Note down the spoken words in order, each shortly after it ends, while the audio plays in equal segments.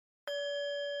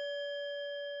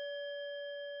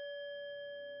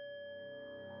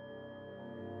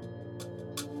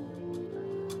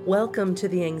Welcome to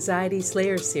the Anxiety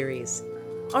Slayer series.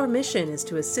 Our mission is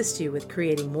to assist you with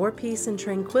creating more peace and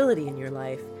tranquility in your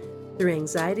life through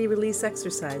anxiety release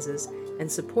exercises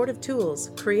and supportive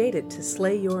tools created to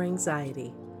slay your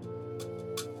anxiety.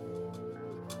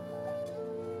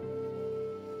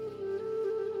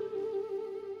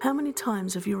 How many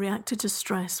times have you reacted to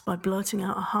stress by blurting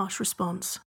out a harsh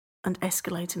response and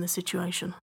escalating the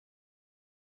situation?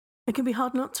 It can be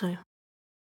hard not to.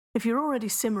 If you're already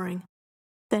simmering,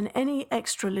 then any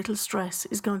extra little stress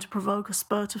is going to provoke a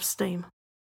spurt of steam.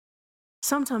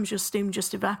 Sometimes your steam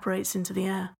just evaporates into the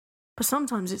air, but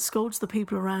sometimes it scalds the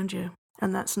people around you,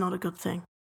 and that's not a good thing.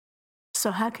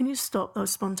 So how can you stop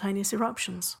those spontaneous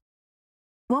eruptions?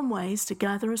 One way is to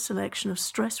gather a selection of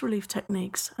stress relief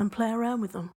techniques and play around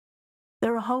with them.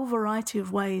 There are a whole variety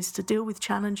of ways to deal with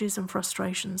challenges and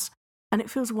frustrations, and it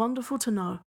feels wonderful to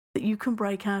know that you can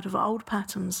break out of old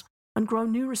patterns and grow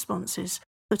new responses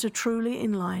that are truly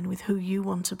in line with who you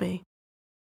want to be.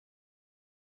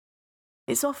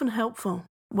 It's often helpful,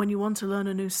 when you want to learn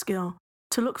a new skill,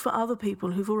 to look for other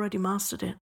people who've already mastered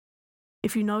it.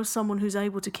 If you know someone who's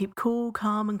able to keep cool,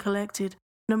 calm and collected,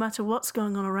 no matter what's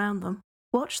going on around them,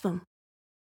 watch them.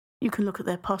 You can look at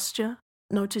their posture,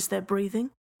 notice their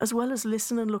breathing, as well as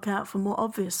listen and look out for more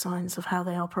obvious signs of how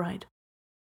they operate.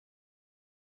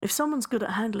 If someone's good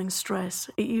at handling stress,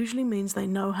 it usually means they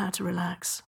know how to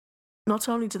relax. Not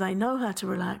only do they know how to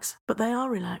relax, but they are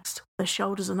relaxed. Their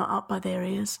shoulders are not up by their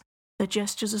ears, their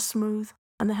gestures are smooth,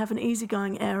 and they have an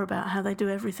easygoing air about how they do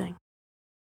everything.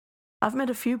 I've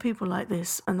met a few people like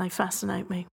this, and they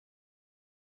fascinate me.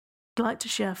 I'd like to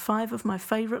share 5 of my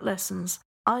favourite lessons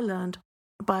I learned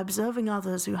by observing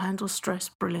others who handle stress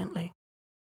brilliantly.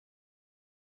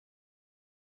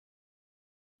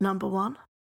 Number 1,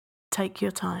 take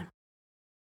your time.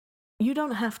 You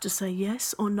don't have to say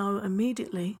yes or no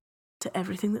immediately to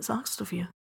everything that's asked of you.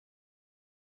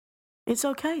 It's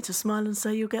okay to smile and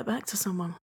say you'll get back to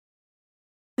someone.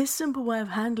 This simple way of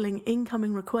handling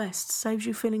incoming requests saves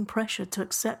you feeling pressured to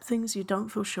accept things you don't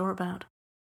feel sure about.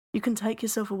 You can take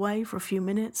yourself away for a few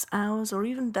minutes, hours, or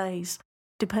even days,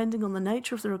 depending on the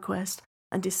nature of the request,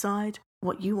 and decide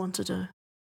what you want to do.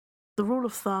 The rule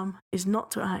of thumb is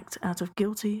not to act out of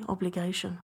guilty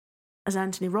obligation. As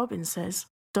Anthony Robbins says,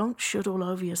 don't should all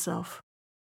over yourself.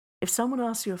 If someone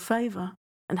asks you a favour,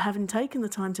 and having taken the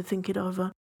time to think it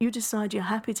over, you decide you're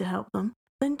happy to help them,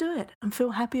 then do it and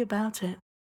feel happy about it.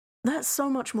 That's so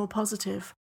much more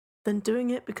positive than doing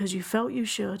it because you felt you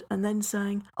should and then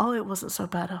saying, oh, it wasn't so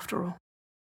bad after all.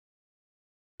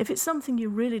 If it's something you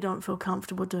really don't feel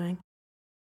comfortable doing,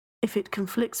 if it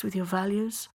conflicts with your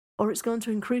values, or it's going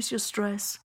to increase your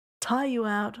stress, tire you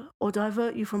out, or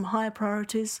divert you from higher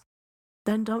priorities,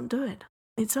 then don't do it.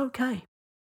 It's okay.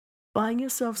 Buying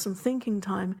yourself some thinking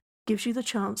time gives you the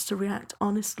chance to react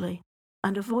honestly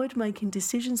and avoid making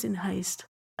decisions in haste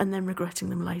and then regretting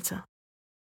them later.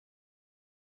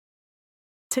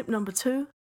 Tip number 2,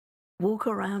 walk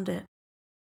around it.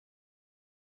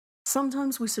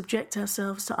 Sometimes we subject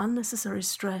ourselves to unnecessary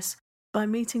stress by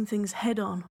meeting things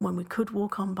head-on when we could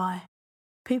walk on by.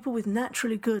 People with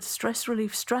naturally good stress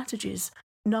relief strategies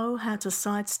know how to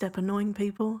sidestep annoying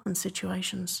people and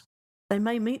situations. They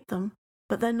may meet them,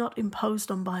 but they're not imposed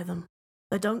on by them.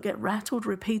 They don't get rattled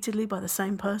repeatedly by the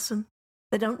same person.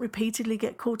 They don't repeatedly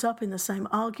get caught up in the same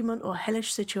argument or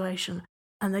hellish situation,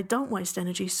 and they don't waste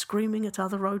energy screaming at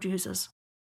other road users.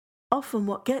 Often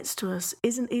what gets to us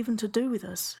isn't even to do with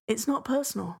us. It's not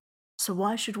personal. So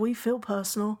why should we feel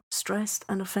personal, stressed,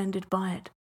 and offended by it?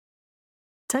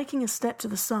 Taking a step to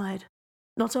the side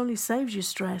not only saves you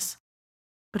stress,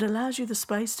 but allows you the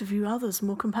space to view others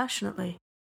more compassionately.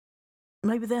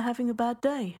 Maybe they're having a bad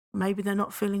day. Maybe they're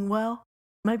not feeling well.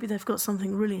 Maybe they've got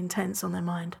something really intense on their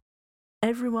mind.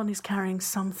 Everyone is carrying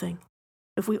something.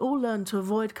 If we all learn to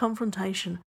avoid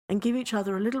confrontation and give each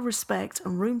other a little respect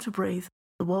and room to breathe,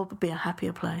 the world would be a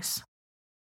happier place.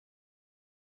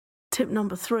 Tip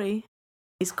number 3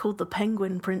 is called the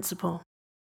penguin principle.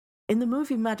 In the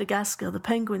movie Madagascar, the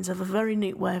penguins have a very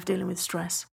neat way of dealing with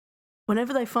stress.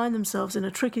 Whenever they find themselves in a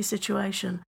tricky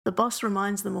situation, the boss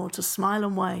reminds them all to smile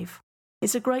and wave.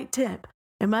 It's a great tip.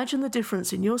 Imagine the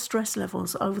difference in your stress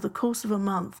levels over the course of a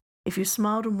month if you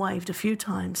smiled and waved a few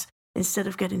times instead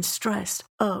of getting stressed,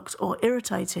 irked, or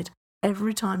irritated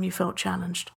every time you felt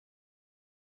challenged.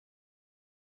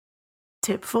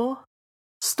 Tip 4,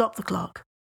 stop the clock.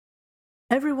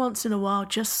 Every once in a while,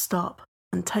 just stop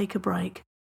and take a break.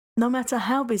 No matter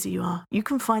how busy you are, you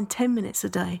can find 10 minutes a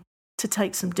day to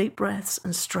take some deep breaths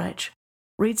and stretch.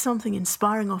 Read something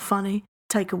inspiring or funny,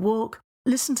 take a walk,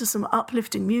 listen to some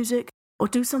uplifting music, or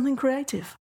do something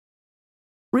creative.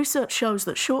 Research shows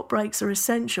that short breaks are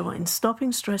essential in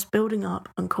stopping stress building up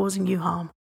and causing you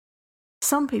harm.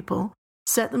 Some people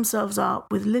set themselves up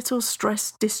with little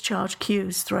stress discharge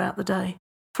cues throughout the day.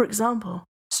 For example,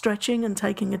 stretching and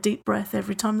taking a deep breath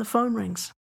every time the phone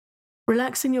rings,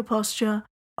 relaxing your posture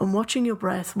and watching your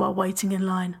breath while waiting in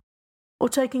line, or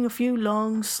taking a few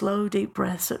long, slow, deep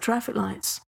breaths at traffic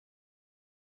lights.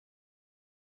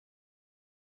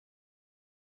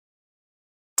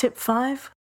 Tip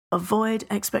 5. Avoid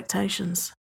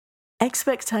expectations.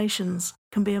 Expectations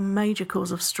can be a major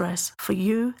cause of stress for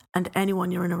you and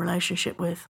anyone you're in a relationship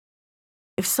with.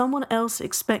 If someone else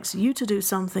expects you to do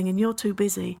something and you're too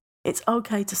busy, it's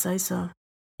okay to say so.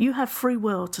 You have free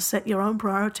will to set your own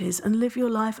priorities and live your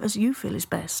life as you feel is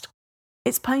best.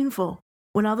 It's painful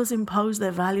when others impose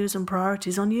their values and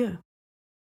priorities on you.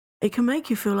 It can make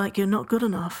you feel like you're not good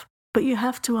enough, but you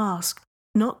have to ask,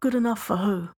 not good enough for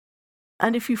who?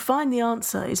 And if you find the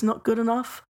answer is not good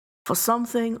enough for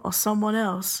something or someone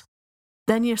else,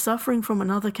 then you're suffering from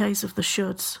another case of the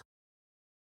shoulds.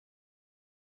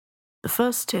 The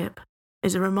first tip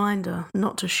is a reminder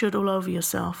not to should all over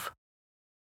yourself.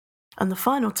 And the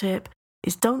final tip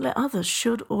is don't let others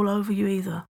should all over you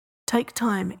either. Take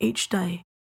time each day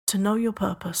to know your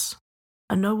purpose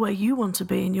and know where you want to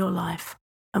be in your life,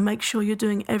 and make sure you're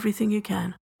doing everything you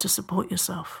can to support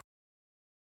yourself.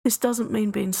 This doesn't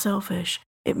mean being selfish,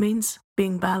 it means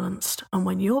being balanced, and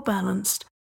when you're balanced,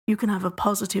 you can have a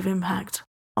positive impact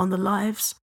on the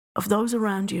lives of those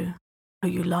around you who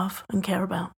you love and care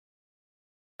about.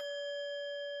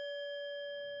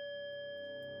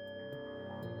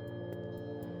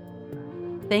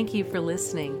 Thank you for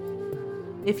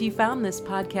listening. If you found this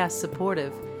podcast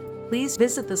supportive, please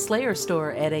visit the Slayer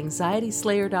store at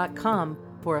anxietyslayer.com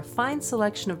for a fine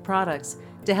selection of products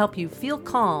to help you feel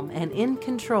calm and in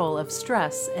control of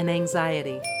stress and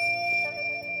anxiety.